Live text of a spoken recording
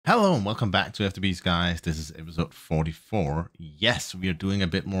Hello and welcome back to FTB Skies. This is episode 44. Yes, we are doing a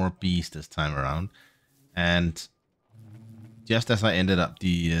bit more bees this time around. And just as I ended up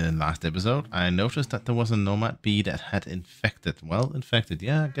the last episode, I noticed that there was a nomad bee that had infected. Well, infected.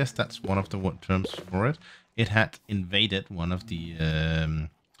 Yeah, I guess that's one of the terms for it. It had invaded one of the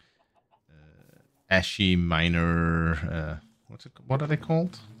ashy miner. What are they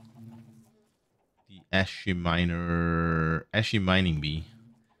called? The ashy mining bee.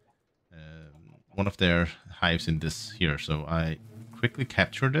 One of their hives in this here. So I quickly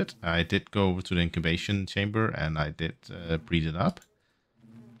captured it. I did go over to the incubation chamber and I did breed it up.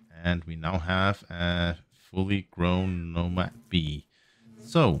 And we now have a fully grown nomad bee.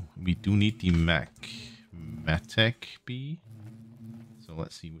 So we do need the Matec bee. So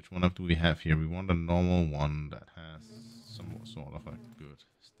let's see, which one do we have here? We want a normal one that has some sort of a good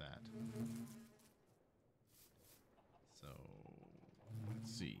stat. So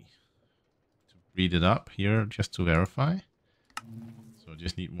let's see. Read it up here just to verify. So I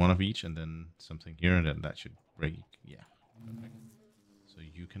just need one of each and then something here and then that should break. Yeah, perfect. So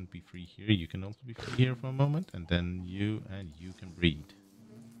you can be free here. You can also be free here for a moment and then you can breed.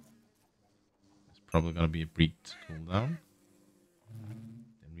 It's probably going to be a breed cooldown.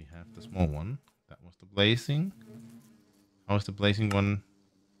 Then we have the small one. That was the blazing. How is the blazing one?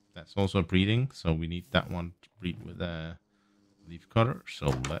 That's also a breeding. So we need that one to breed with a leaf cutter.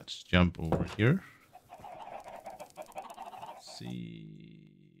 So let's jump over here. See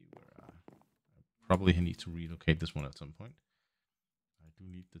where I probably need to relocate this one at some point. I do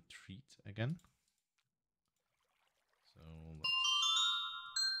need the treat again. So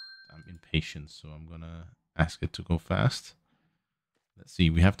I'm impatient, so I'm gonna ask it to go fast. Let's see,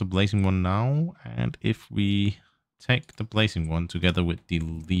 we have the blazing one now, and if we take the blazing one together with the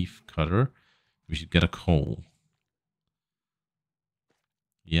leaf cutter, we should get a coal.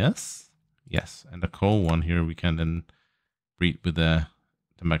 Yes, yes, and the coal one here we can then breed with the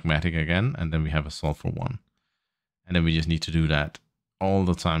magmatic again, and then we have a sulfur one. And then we just need to do that all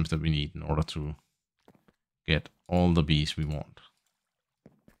the times that we need in order to get all the bees we want.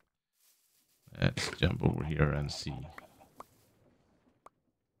 Let's jump over here and see.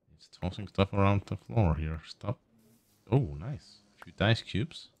 It's tossing stuff around the floor here. Stop. Oh, nice. A few dice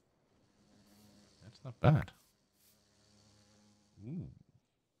cubes. That's not bad. Ooh.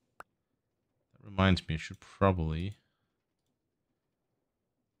 That reminds me, I should probably...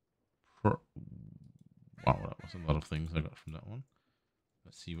 Wow, that was a lot of things I got from that one.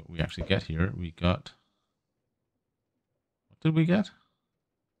 Let's see what we actually get here. We got... What did we get?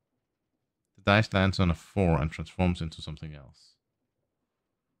 The dice lands on a 4 and transforms into something else.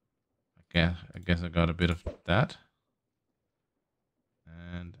 I guess I got a bit of that.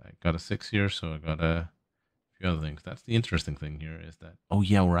 And I got a 6 here, so I got a few other things. That's the interesting thing here is that... Oh,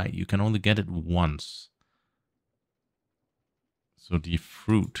 yeah, right. You can only get it once. So the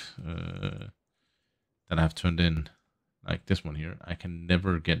fruit that I've turned in, like this one here, I can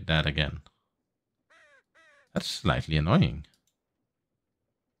never get that again. That's slightly annoying.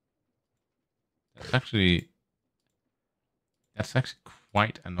 That's actually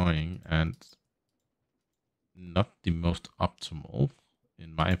quite annoying and not the most optimal,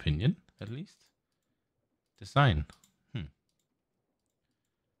 in my opinion, at least. Design.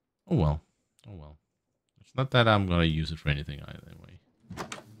 Oh well. Oh well. It's not that I'm gonna use it for anything anyway.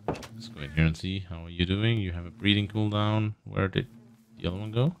 Let's go in here and see. How are you doing? You have a breeding cooldown. Where did the other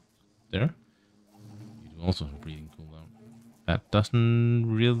one go? There. You do also have a breeding cooldown. That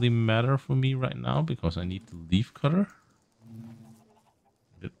doesn't really matter for me right now because I need the leaf cutter.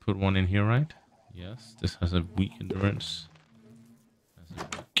 Did put one in here, right? Yes. This has a weak endurance. Has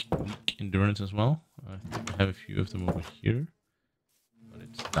a weak endurance as well. I think I have a few of them over here. But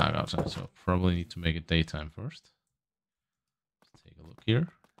it's dark outside, so I probably need to make it daytime first. Let's take a look here.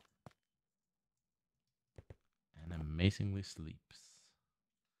 And amazingly sleeps.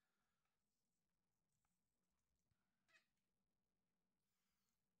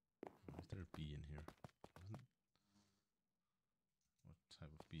 Is there a bee in here? What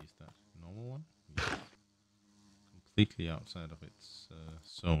type of bee is that? Normal one? Yes. Completely outside of its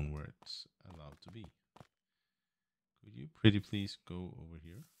zone where it's allowed to be. Could you pretty please go over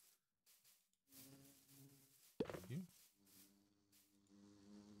here? Thank you.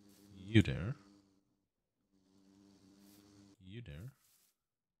 You there? You there?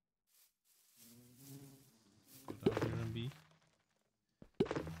 Go down here and be.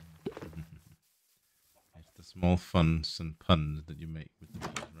 It's the small funs and puns that you make with the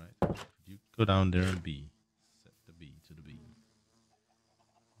bees, right? Could you go down there and be? Set the bee to the bee.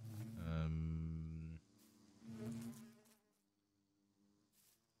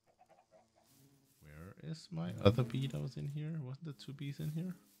 is my other bee that was in here? Wasn't there 2 bees in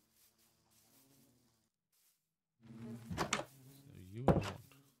here? So you are what?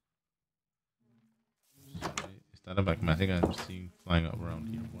 Sorry, is that a magmatic I'm seeing flying up around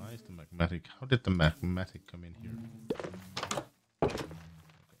here? Why is the magmatic? How did the magmatic come in here? Okay.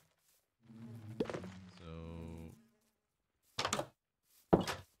 So,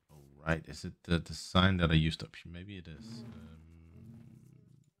 oh right, is it the design that I used up here? Maybe it is.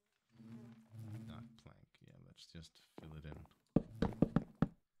 Not plank. Yeah, let's just fill it in.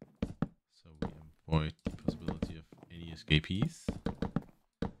 So we avoid the possibility of any escapees.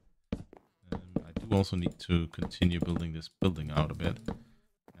 I do also need to continue building this building out a bit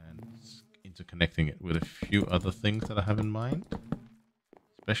and interconnecting it with a few other things that I have in mind,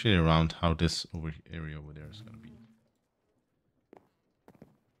 especially around how this area over there is going to be.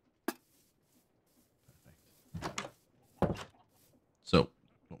 Perfect. So,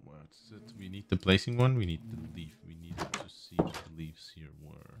 what's it? We need the blazing one. We need the leaf. We need to see what the leaves here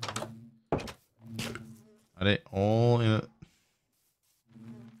were. Are they all in a...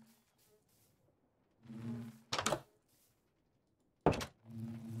 I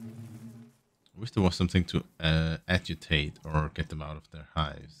wish there was something to agitate or get them out of their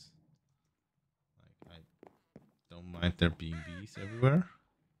hives. Like, I don't mind there being bees everywhere.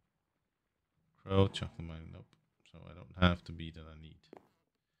 Crow, chocolate mine, nope. So I don't have the bee that I need.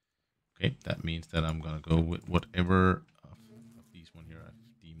 Okay, that means that I'm gonna go with whatever of these one here I've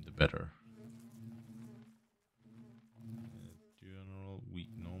deemed the better. General,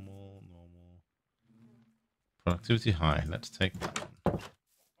 weak, normal, normal. Productivity high, let's take that one.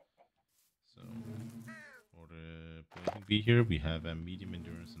 So, for the blazing bee here, we have a medium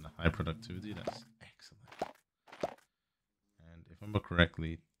endurance and a high productivity. That's excellent. And if I remember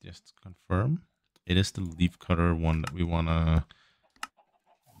correctly, just confirm, it is the leaf cutter one that we want to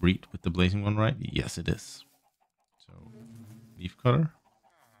breed with the blazing one, right? Yes, it is. So, leaf cutter,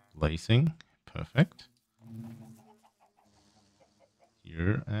 blazing, perfect.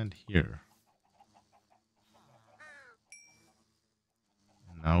 Here and here.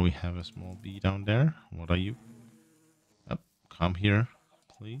 And now we have a small bee down there. What are you? Oh, come here,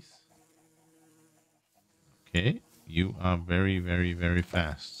 please. Okay, you are very, very, very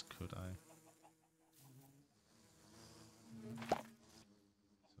fast. Could I? So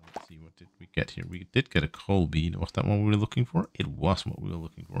let's see, what did we get here? We did get a coal bee. Was that what we were looking for? It was what we were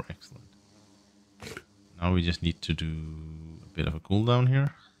looking for. Excellent. Now we just need to do a bit of a cooldown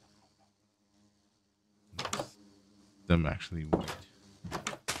here. Let's them actually wait.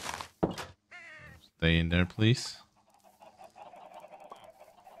 So stay in there, please.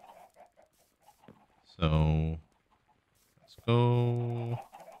 So let's go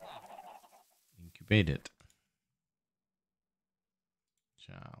incubate it.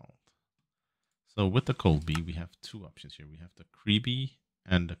 Child. So with the coal bee, we have 2 options here. We have the Cree bee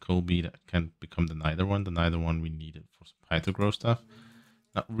and the coal bee that can become the neither one. The neither one we need it for some python stuff.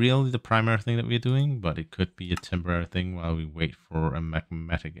 Not really the primary thing that we're doing, but it could be a temporary thing while we wait for a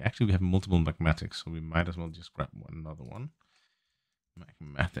magmatic. Actually, we have multiple magmatics, so we might as well just grab another one.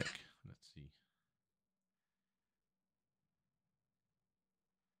 Magmatic. Let's see.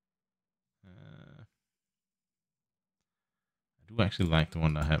 I do actually like the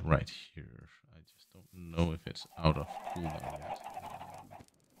one I have right here. I just don't know if it's out of cooldown yet.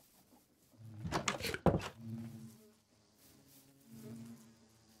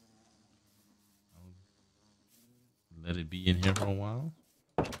 I'll let it be in here for a while.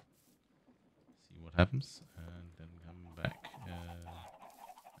 See what happens, and then come back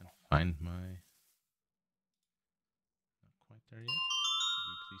and find my... Not quite there yet. Could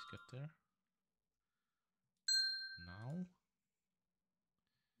we please get there? Now?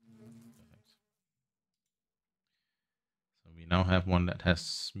 Perfect. So we now have one that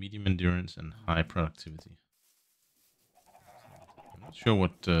has medium endurance and high productivity. I'm not sure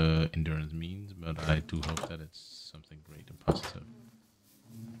what endurance means, but I do hope that it's something great and positive.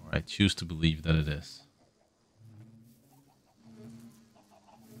 Or I choose to believe that it is.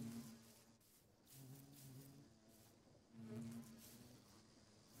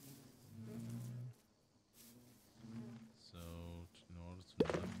 So in order to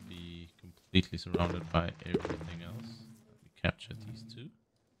not be completely surrounded by everything else, we capture these 2.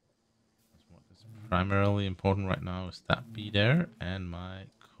 What is primarily important right now is that bee there and my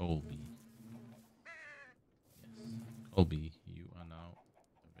coal bee. Yes, coal bee, you are now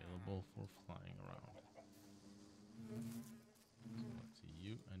available for flying around. So let's see,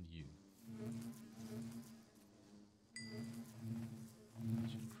 you and you. I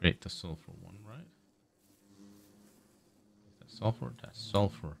should create the sulfur one, right? Is that sulfur? That's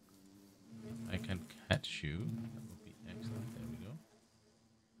sulfur. If I can catch you. That would be excellent. There we go.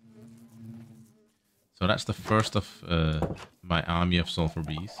 So that's the first of my army of sulfur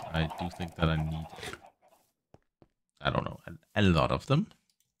bees. I do think that I need, I don't know, a lot of them.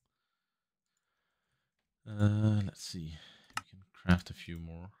 Let's see. We can craft a few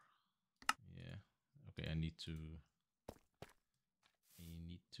more. Yeah. Okay, I need to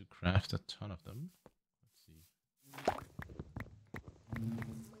craft a ton of them. Let's see.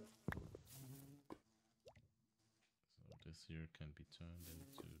 So this here can be turned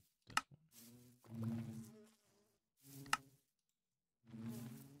into this one.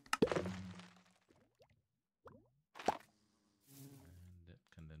 And that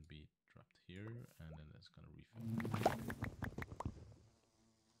can then be dropped here, and then that's gonna refill.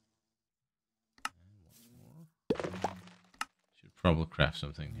 And once more. Should probably craft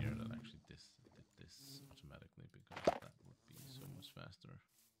something here that actually did this automatically, because that would be so much faster.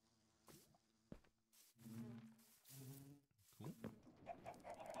 Cool.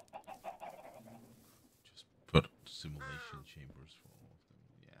 Just put simulation chambers for all of them.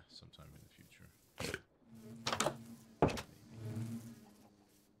 Yeah, sometime in the future. Maybe.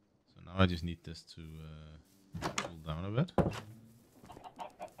 So now I just need this to cool down a bit.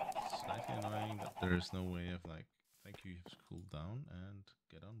 Slightly annoying that there is no way of like, thank you, you've cooled down, and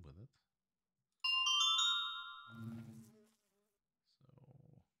get on with it.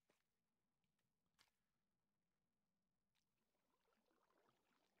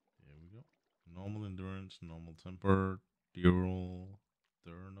 So there we go. Normal endurance, normal temper, diurnal,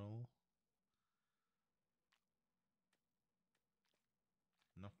 diurnal,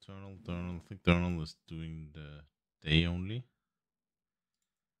 nocturnal, diurnal. I think diurnal is doing the day only.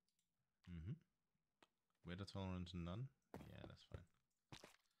 Weather tolerance none. Yeah, that's fine.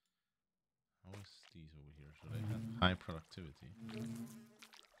 How is these over here? So they have high productivity.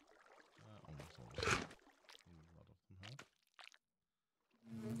 Almost all of them. A lot of them have.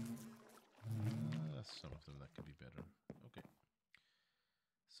 That's some of them that could be better. Okay.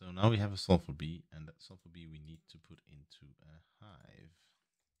 So now we have a sulfur bee, and that sulfur bee we need to put into a hive.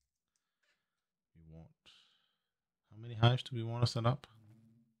 We want... How many hives do we want to set up? I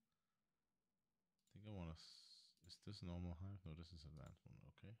think I want to... Is this normal hive? No, this is advanced one.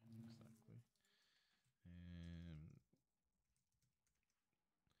 Okay, exactly.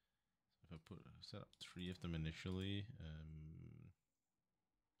 If I set up 3 of them initially,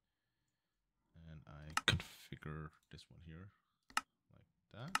 and I configure this one here like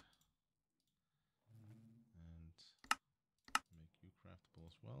that, and make you craftable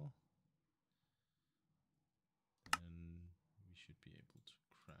as well, then we should be able to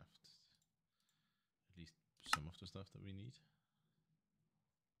craft at least some of the stuff that we need.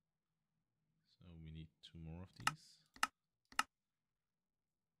 So we need 2 more of these.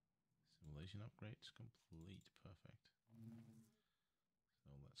 Simulation upgrades complete, perfect. So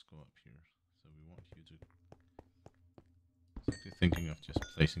let's go up here. So we want you to... I was actually thinking of just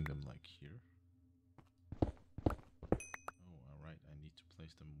placing them like here. Oh, alright, I need to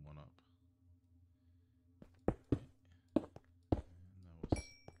place them one up. Okay. And I was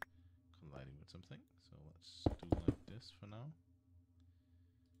colliding with something, so let's do like this for now.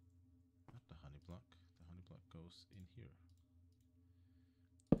 Not the honey block. The honey block goes in here.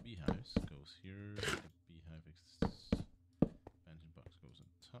 Beehives goes here. The beehive expansion box goes on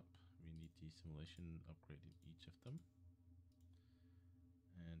top. We need the simulation upgrade in each of them.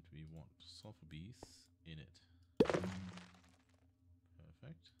 And we want sulfur bees in it.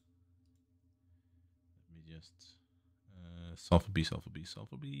 Perfect. Let me just sulfur bee, sulfur bee,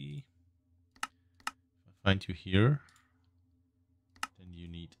 sulfur bee. If I find you here, then you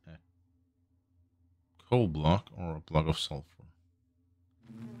need a coal block or a block of sulfur.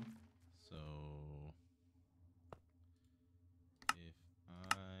 So if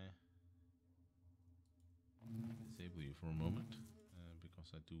I disable you for a moment,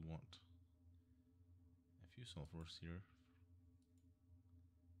 because I do want a few sulfurs here.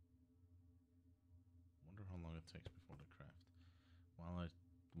 Wonder how long it takes before they craft. While I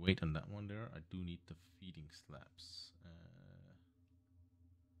wait on that one there, I do need the feeding slabs.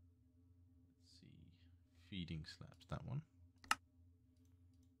 Let's see, feeding slabs, that one.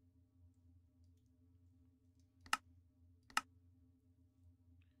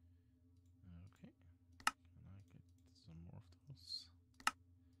 Okay, can I get some more of those?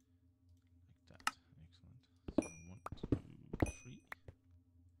 Like that, excellent. So 1, 2, 3.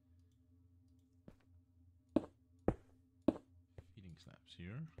 Feeding slabs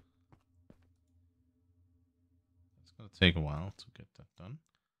here. That's gonna take a while to get that done.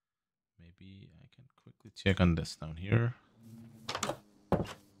 Maybe I can quickly check on this down here.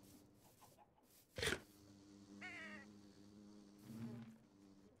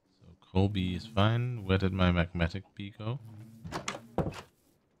 coal bee is fine. Where did my magmatic bee go?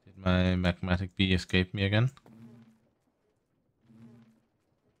 Did my magmatic bee escape me again?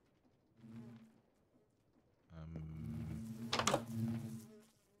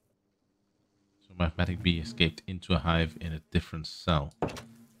 So magmatic bee escaped into a hive in a different cell.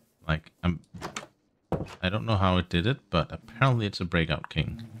 Like, I don't know how it did it, but apparently it's a breakout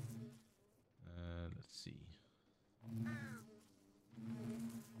king. Let's see.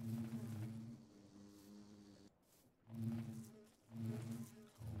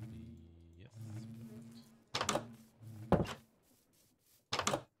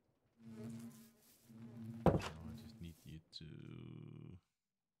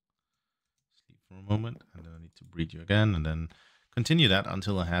 For a moment, and then I need to breed you again, and then continue that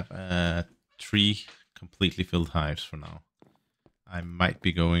until I have 3 completely filled hives for now. I might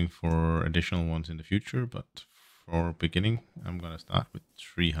be going for additional ones in the future, but for beginning, I'm going to start with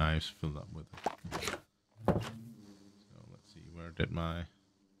 3 hives filled up with it. So let's see, where did my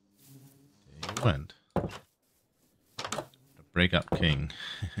day went? The breakout king.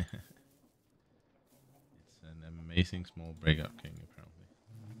 It's an amazing small breakout king, apparently.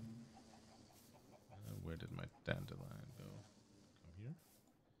 Where did my dandelion go? Come here.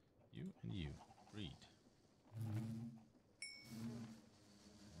 You and you. Breed. And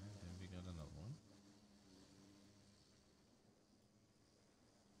then we got another one.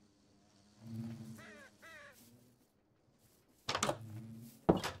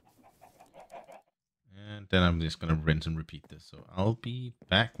 And then I'm just going to rinse and repeat this. So I'll be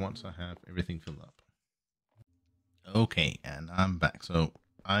back once I have everything filled up. Okay, and I'm back. So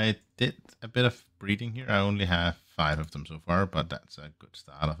I did a bit of breeding here. I only have 5 of them so far, but that's a good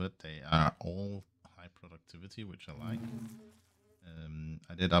start of it. They are all high productivity, which I like.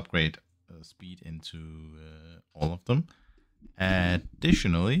 I did upgrade speed into all of them.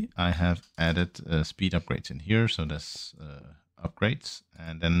 Additionally, I have added speed upgrades in here, so there's upgrades.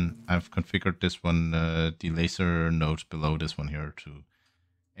 And then I've configured this one, the laser nodes below this one here, to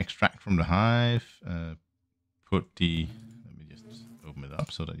extract from the hive, put the, let me just open it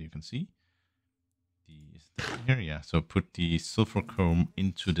up so that you can see. Is that here? Yeah, so put the sulfur comb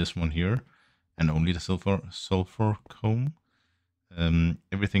into this one here, and only the sulfur comb.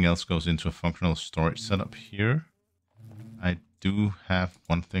 Everything else goes into a functional storage setup here. I do have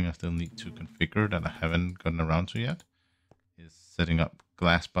one thing I still need to configure that I haven't gotten around to yet, is setting up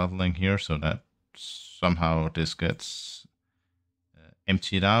glass bottling here so that somehow this gets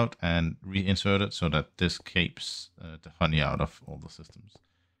emptied out and reinserted so that this keeps the honey out of all the systems.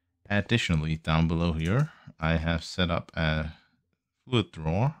 Additionally, down below here, I have set up a fluid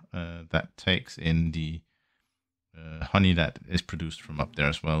drawer that takes in the honey that is produced from up there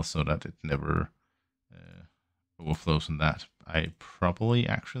as well, so that it never overflows on that. I probably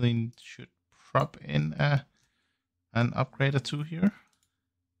actually should prop in an upgrade or 2 here.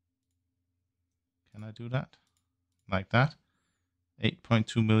 Can I do that? Like that?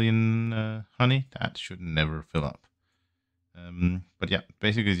 8.2 million honey. That should never fill up. But yeah,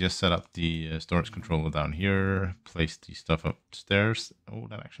 basically just set up the storage controller down here, place the stuff upstairs. Oh,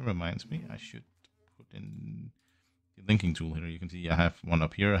 that actually reminds me, I should put in the linking tool here. You can see I have one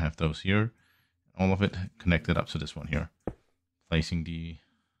up here, I have those here. All of it connected up to this one here. Placing the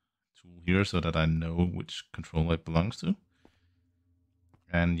tool here so that I know which controller it belongs to.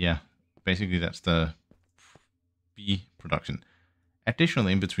 And yeah, basically that's the bee production.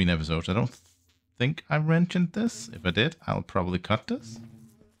 Additionally, in between episodes, I don't think I mentioned this. If I did, I'll probably cut this.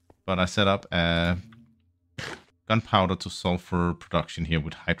 But I set up a gunpowder to sulfur production here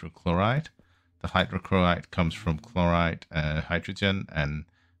with hydrochloride. The hydrochloride comes from chloride, hydrogen, and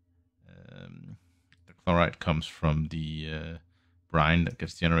the chloride comes from the brine that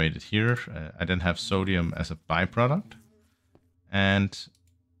gets generated here. I then have sodium as a byproduct. And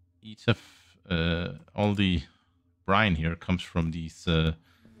each of all the brine here comes from these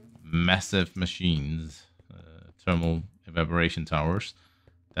massive machines, thermal evaporation towers,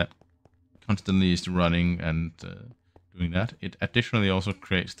 that constantly is running and doing that. It additionally also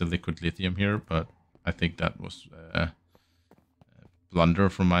creates the liquid lithium here, but I think that was a blunder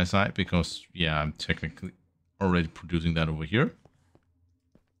from my side because, yeah, I'm technically already producing that over here.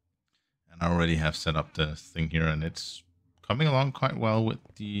 And I already have set up the thing here, and it's coming along quite well with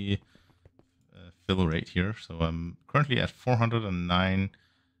the fill rate here. So I'm currently at 409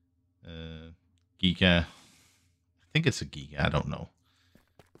 giga. I think it's a giga, I don't know.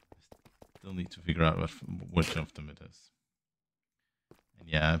 Still need to figure out which of them it is. And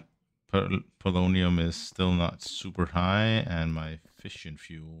yeah, polonium is still not super high, and my fission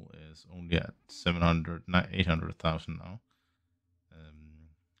fuel is only at 800,000 now.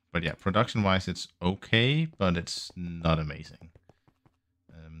 But yeah, production-wise, it's okay, but it's not amazing.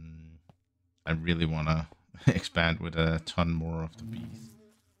 I really want to expand with a ton more of the bees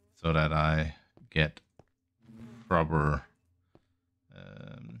so that I get proper,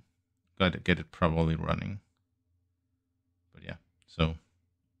 got to get it properly running. But yeah, so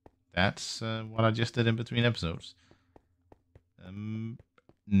that's what I just did in between episodes.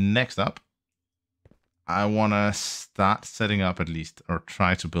 Next up, I want to start setting up at least, or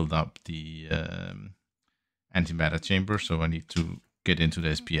try to build up the antimatter chamber. So I need to get into the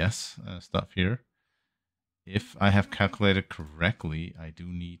SPS stuff here. If I have calculated correctly, I do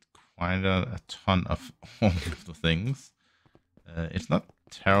need quite a ton of all of the things. It's not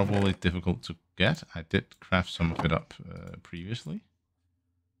terribly difficult to get. I did craft some of it up previously.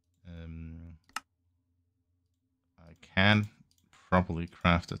 I can probably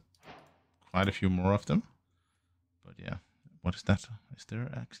craft quite a few more of them. But yeah, what is that? Is there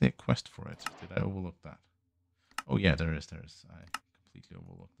actually a quest for it? Did I overlook that? Oh yeah, there is. I completely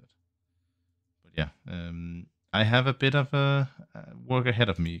overlooked it. But yeah, I have a bit of a work ahead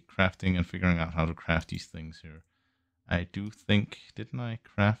of me crafting and figuring out how to craft these things here. I do think, didn't I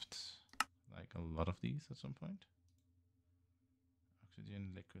craft like a lot of these at some point?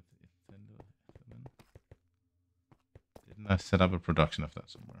 Oxygen, liquid, ethylene. Didn't I set up a production of that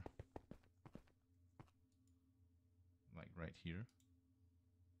somewhere? Like right here.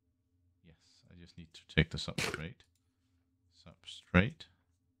 Yes, I just need to take the substrate.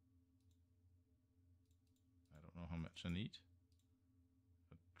 I don't know how much I need.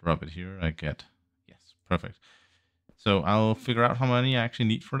 But drop it here, I get, yes, perfect. So I'll figure out how many I actually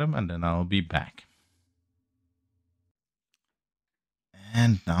need for them, and then I'll be back.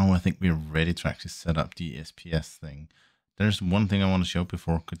 And now I think we're ready to actually set up the SPS thing. There's one thing I want to show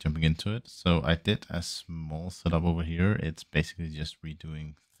before jumping into it. So I did a small setup over here. It's basically just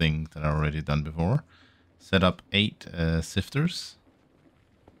redoing things that I already done before. Set up 8 sifters.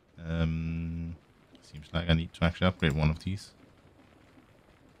 Seems like I need to actually upgrade one of these.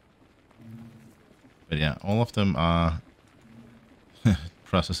 But yeah, all of them are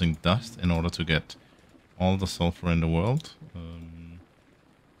processing dust in order to get all the sulfur in the world.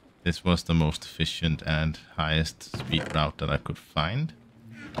 This was the most efficient and highest speed route that I could find.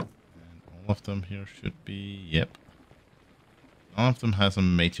 And all of them here should be, yep. None of them has a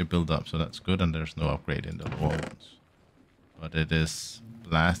major build-up, so that's good, and there's no upgrade in the lower ones. But it is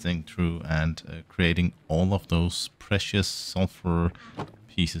blasting through and creating all of those precious sulfur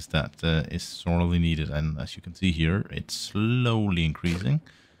pieces that is sorely needed. And as you can see here, it's slowly increasing,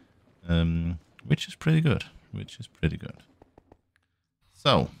 which is pretty good.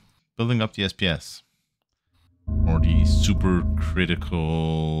 So, building up the SPS, or the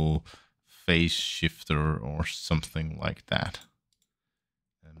Supercritical Phase Shifter, or something like that.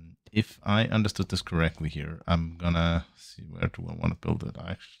 If I understood this correctly here, I'm gonna see, where do I want to build it?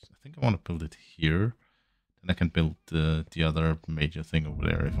 I think I want to build it here. Then I can build the other major thing over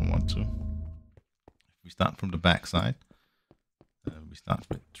there if I want to. If we start from the back side, we start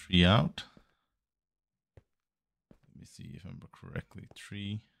with 3 out. Let me see if I remember correctly.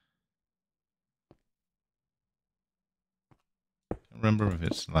 3. I can't remember if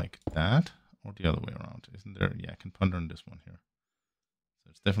it's like that or the other way around. Isn't there? Yeah, I can ponder on this one here. So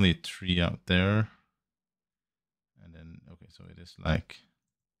it's definitely 3 out there. And then, okay, so it is like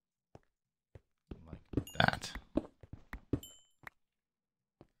that.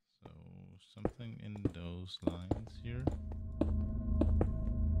 So something in those lines here.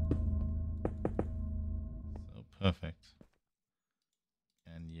 So perfect.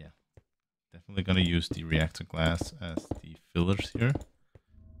 And yeah, definitely gonna use the reactor glass as the fillers here.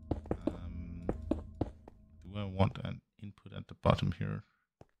 Do I want an input at the bottom here?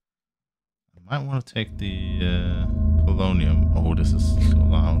 I might want to take the polonium. Oh, this is so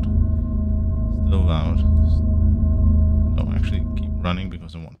loud. Still loud. No, actually keep running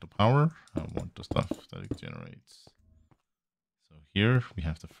because I want the power. I want the stuff that it generates. So here we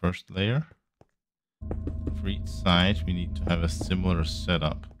have the first layer. For each side we need to have a similar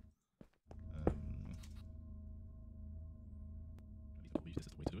setup.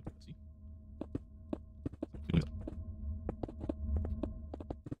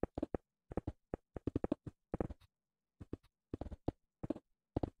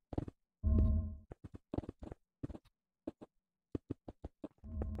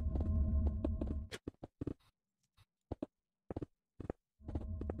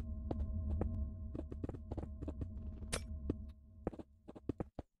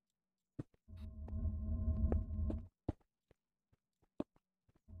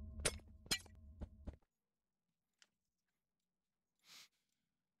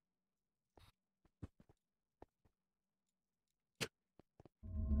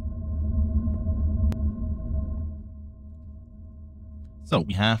 So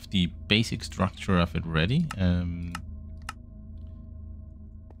we have the basic structure of it ready to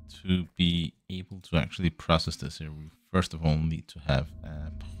be able to actually process this here. We first of all need to have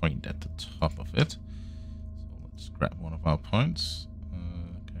a point at the top of it. So let's grab one of our points.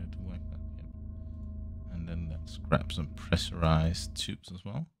 Can I do like that? Yep. And then let's grab some pressurized tubes as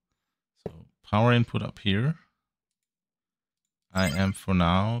well. So power input up here. I am for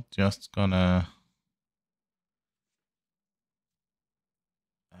now just gonna...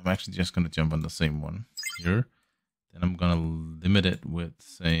 I'm actually just gonna jump on the same one here. Then I'm gonna limit it with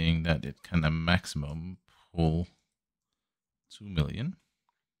saying that it can a maximum pull 2 million.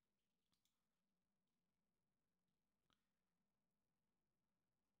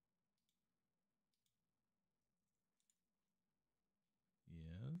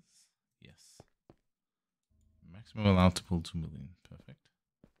 Yes. Maximum allowed to pull 2 million. Perfect.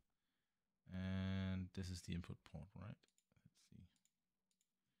 And this is the input port, right? Let's see.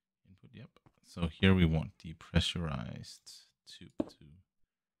 Input, yep. So here we want the pressurized tube to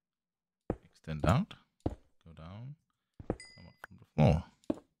extend out, go down, come up from the floor.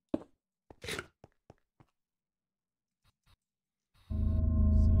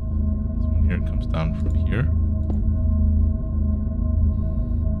 This one here comes down from here.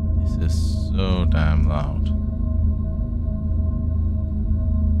 This is so damn loud.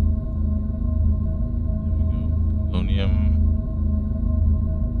 There we go. Polonium.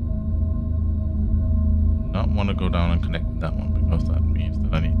 Not want to go down and connect with that one because that means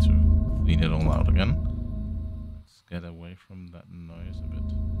that I need to clean it all out again. Let's get away from that noise a bit.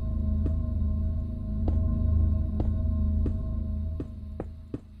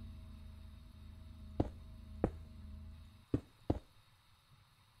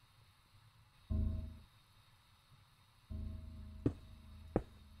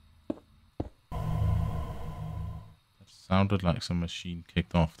 That sounded like some machine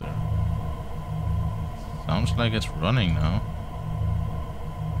kicked off there. Sounds like it's running now.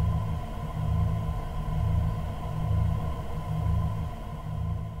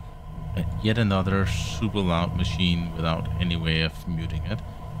 Yet another super loud machine without any way of muting it.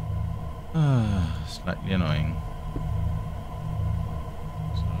 Slightly annoying.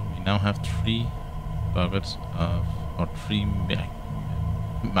 So we now have 3 buckets of, or 3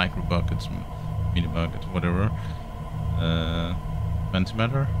 micro buckets, mini buckets, whatever.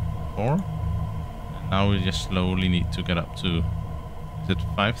 Antimatter 4. Now we just slowly need to get up to, is it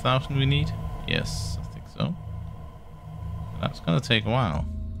 5,000 we need? Yes, I think so. And that's gonna take a while.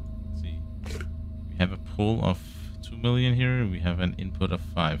 Let's see. We have a pull of 2 million here. We have an input of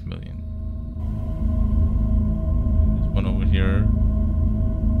 5 million. And this one over here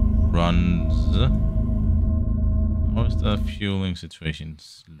runs. How is the fueling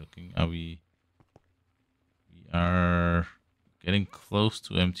situations looking? Are we are getting close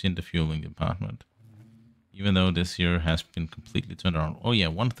to emptying the fueling department. Even though this here has been completely turned around. Oh yeah,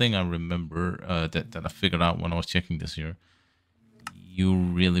 one thing I remember that I figured out when I was checking this here. You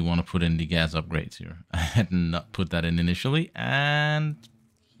really want to put in the gas upgrades here. I had not put that in initially. And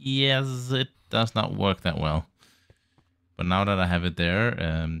yes, it does not work that well. But now that I have it there,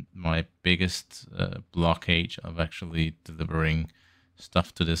 my biggest blockage of actually delivering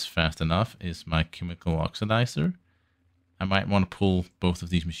stuff to this fast enough is my chemical oxidizer. I might want to pull both of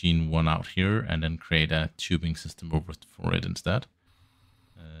these machines, one out here, and then create a tubing system over for it instead.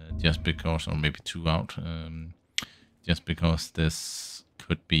 Just because, or maybe 2 out, just because this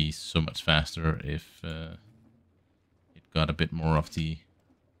could be so much faster if it got a bit more of the,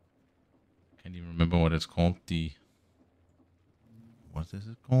 can't even remember what it's called, what is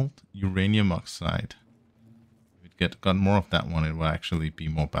it called? Uranium oxide. If it got more of that one, it will actually be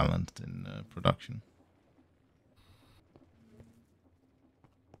more balanced in production.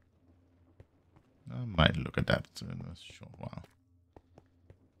 I might look at that in a short while.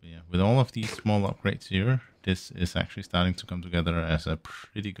 But yeah, with all of these small upgrades here, this is actually starting to come together as a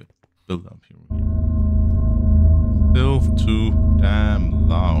pretty good build-up here. Still too damn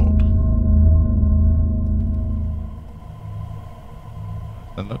loud.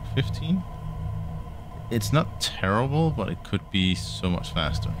 Does that look 15? It's not terrible, but it could be so much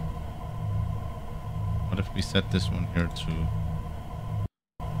faster. What if we set this one here to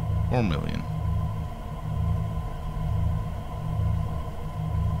 4 million?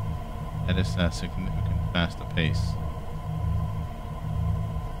 That is a significant faster pace.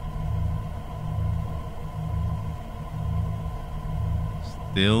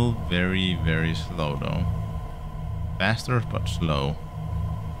 Still very, very slow though. Faster but slow.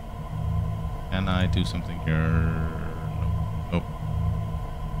 Can I do something here? No. Nope.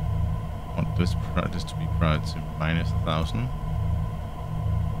 I want this to be prior to -1,000.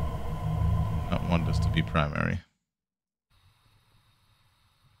 want this to be primary.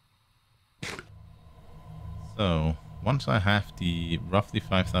 So once I have the roughly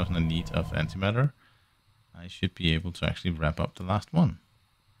 5,000 I need of antimatter, I should be able to actually wrap up the last one.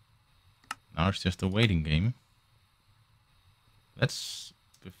 Now it's just a waiting game. Let's,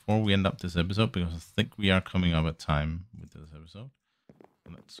 before we end up this episode, because I think we are coming up at time with this episode,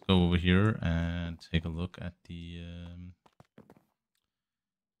 let's go over here and take a look at the...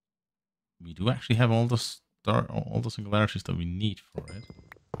 we do actually have all the singularities that we need for it.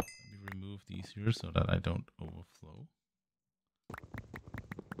 Let me remove these here so that I don't overflow.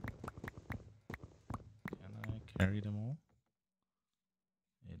 Can I carry them all?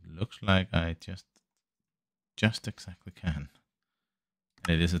 It looks like I just exactly can.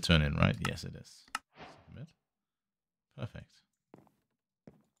 And it is a turn in, right? Yes, it is. Submit. Perfect.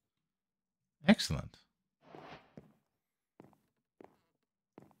 Excellent.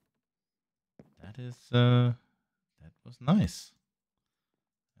 That was nice.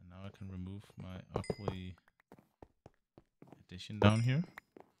 And now I can remove my ugly addition down here.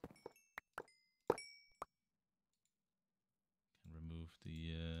 Can remove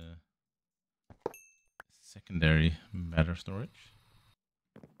the secondary matter storage.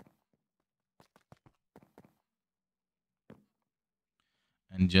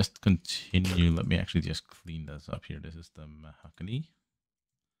 And just continue. Let me actually just clean this up here. This is the mahogany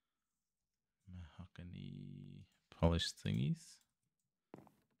polished thingies.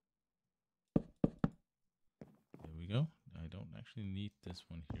 There we go. I don't actually need this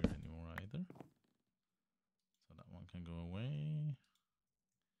one here anymore either. So that one can go away.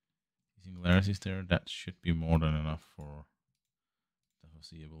 Singularities there, that should be more than enough for the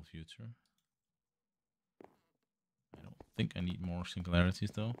foreseeable future. I don't think I need more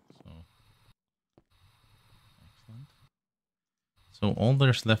singularities though, so excellent. So all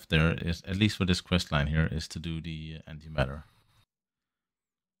there's left there is, at least for this quest line here, is to do the antimatter.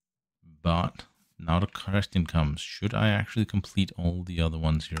 But now the question comes, should I actually complete all the other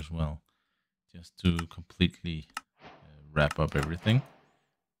ones here as well? Just to completely wrap up everything.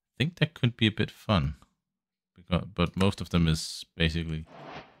 I think that could be a bit fun. But most of them is basically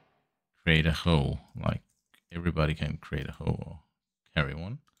create a hoe. Like everybody can create a hoe or carry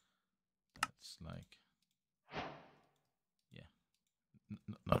one. That's like, yeah,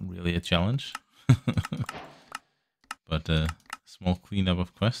 not really a challenge. But a small cleanup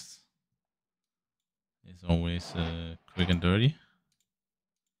of quests is always quick and dirty.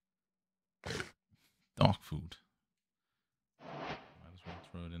 Dog food. Might as well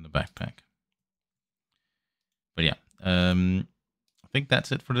throw it in the backpack. But yeah, I think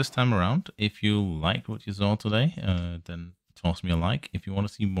that's it for this time around. If you liked what you saw today, then toss me a like. If you want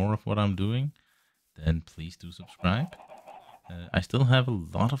to see more of what I'm doing, then please do subscribe. I still have a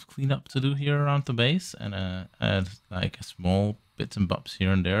lot of cleanup to do here around the base, and add like small bits and bobs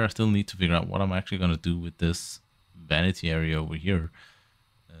here and there. I still need to figure out what I'm actually going to do with this vanity area over here.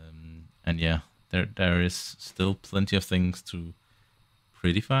 And yeah, there is still plenty of things to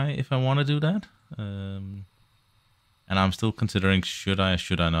prettify if I want to do that. And I'm still considering should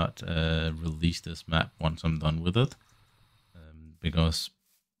I not release this map once I'm done with it. Because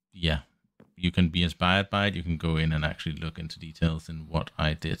yeah, you can be inspired by it. You can go in and actually look into details in what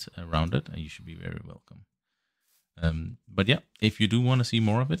I did around it, and you should be very welcome. But yeah, if you do want to see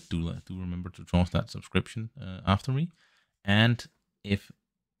more of it, do remember to toss that subscription after me. And if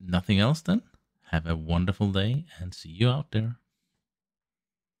nothing else, then have a wonderful day and see you out there.